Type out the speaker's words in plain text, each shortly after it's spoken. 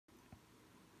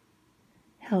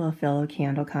Hello, fellow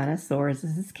candle connoisseurs.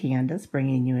 This is Candace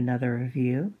bringing you another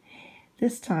review.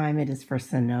 This time it is for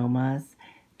Sonoma's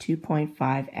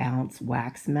 2.5 ounce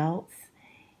wax melts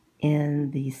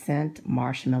in the scent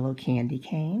Marshmallow Candy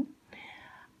Cane.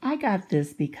 I got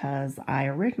this because I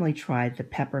originally tried the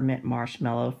peppermint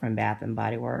marshmallow from Bath &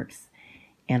 Body Works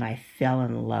and I fell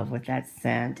in love with that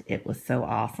scent. It was so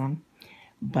awesome,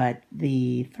 but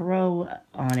the throw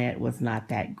on it was not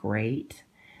that great.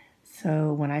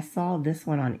 So when I saw this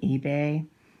one on eBay,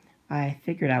 I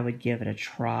figured I would give it a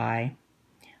try.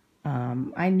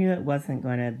 I knew it wasn't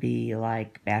going to be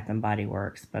like Bath & Body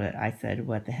Works, but I said,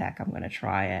 what the heck, I'm going to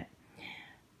try it.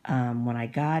 When I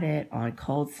got it on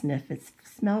cold sniff, it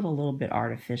smelled a little bit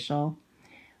artificial,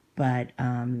 but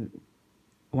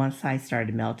once I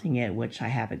started melting it, which I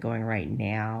have it going right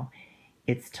now,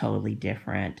 it's totally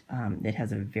different. It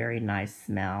has a very nice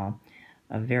smell,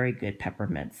 a very good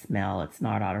peppermint smell. It's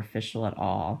not artificial at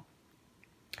all.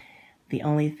 The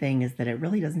only thing is that it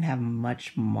really doesn't have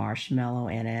much marshmallow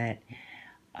in it,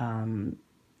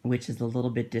 which is a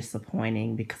little bit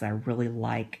disappointing because I really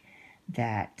like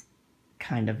that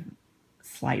kind of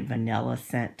slight vanilla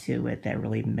scent to it that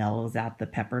really mellows out the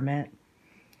peppermint.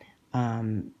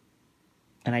 And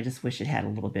I just wish it had a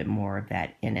little bit more of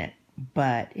that in it.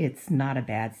 But it's not a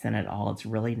bad scent at all. It's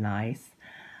really nice.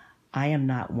 I am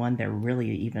not one that really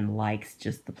even likes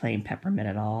just the plain peppermint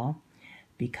at all,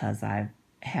 because I've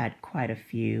had quite a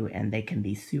few and they can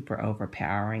be super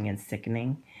overpowering and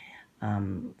sickening.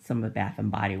 Some of Bath &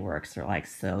 Body Works are like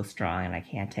so strong and I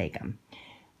can't take them.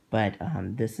 But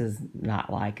this is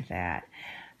not like that.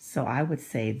 So I would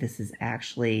say this is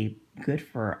actually good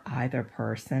for either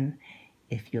person.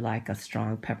 If you like a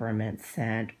strong peppermint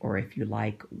scent, or if you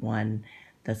like one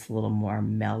that's a little more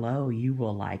mellow, you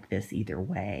will like this either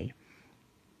way.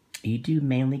 You do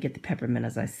mainly get the peppermint,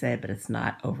 as I said, but it's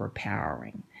not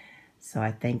overpowering. So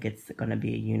I think it's going to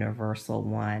be a universal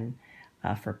one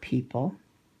for people.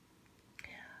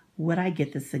 Would I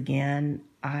get this again?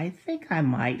 I think I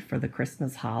might for the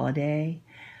Christmas holiday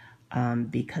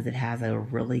because it has a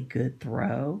really good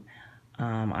throw.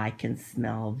 I can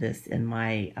smell this in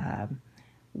my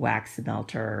wax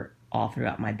melter all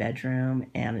throughout my bedroom,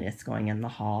 and it's going in the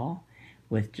hall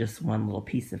with just one little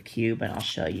piece of cube, and I'll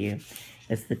show you.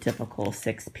 It's the typical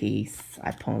 6-piece.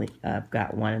 I've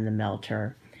got one in the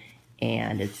melter,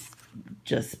 and it's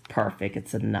just perfect.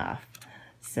 It's enough.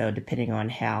 So depending on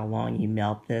how long you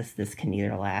melt this, this can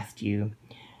either last you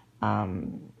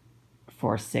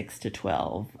for 6 to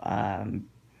 12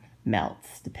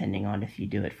 melts, depending on if you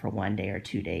do it for 1 day or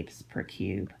 2 days per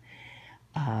cube.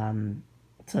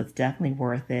 So it's definitely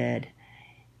worth it,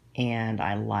 and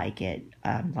I like it.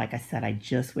 Like I said, I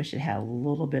just wish it had a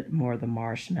little bit more of the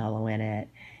marshmallow in it,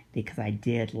 because I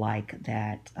did like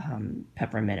that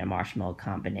peppermint and marshmallow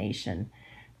combination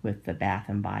with the Bath &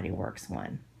 Body Works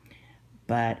one.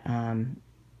 But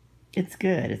it's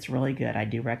good. It's really good. I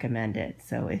do recommend it.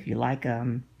 So if you like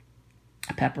a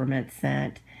peppermint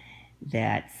scent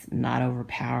that's not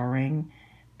overpowering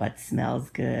but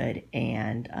smells good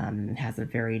and has a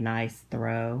very nice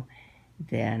throw,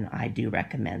 then I do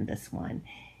recommend this one.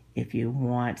 If you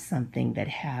want something that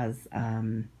has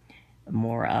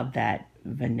more of that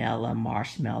vanilla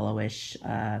marshmallowish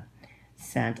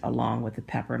scent along with the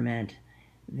peppermint,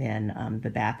 then the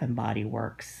Bath & Body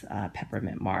Works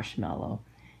peppermint marshmallow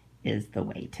is the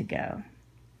way to go.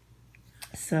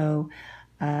 So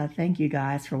thank you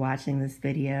guys for watching this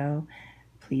video.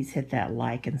 Please hit that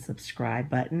like and subscribe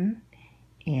button,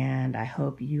 and I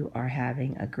hope you are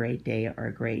having a great day or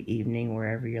a great evening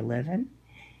wherever you're living,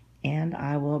 and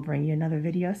I will bring you another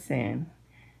video soon.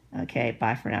 Okay,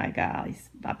 bye for now, guys.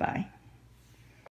 Bye-bye.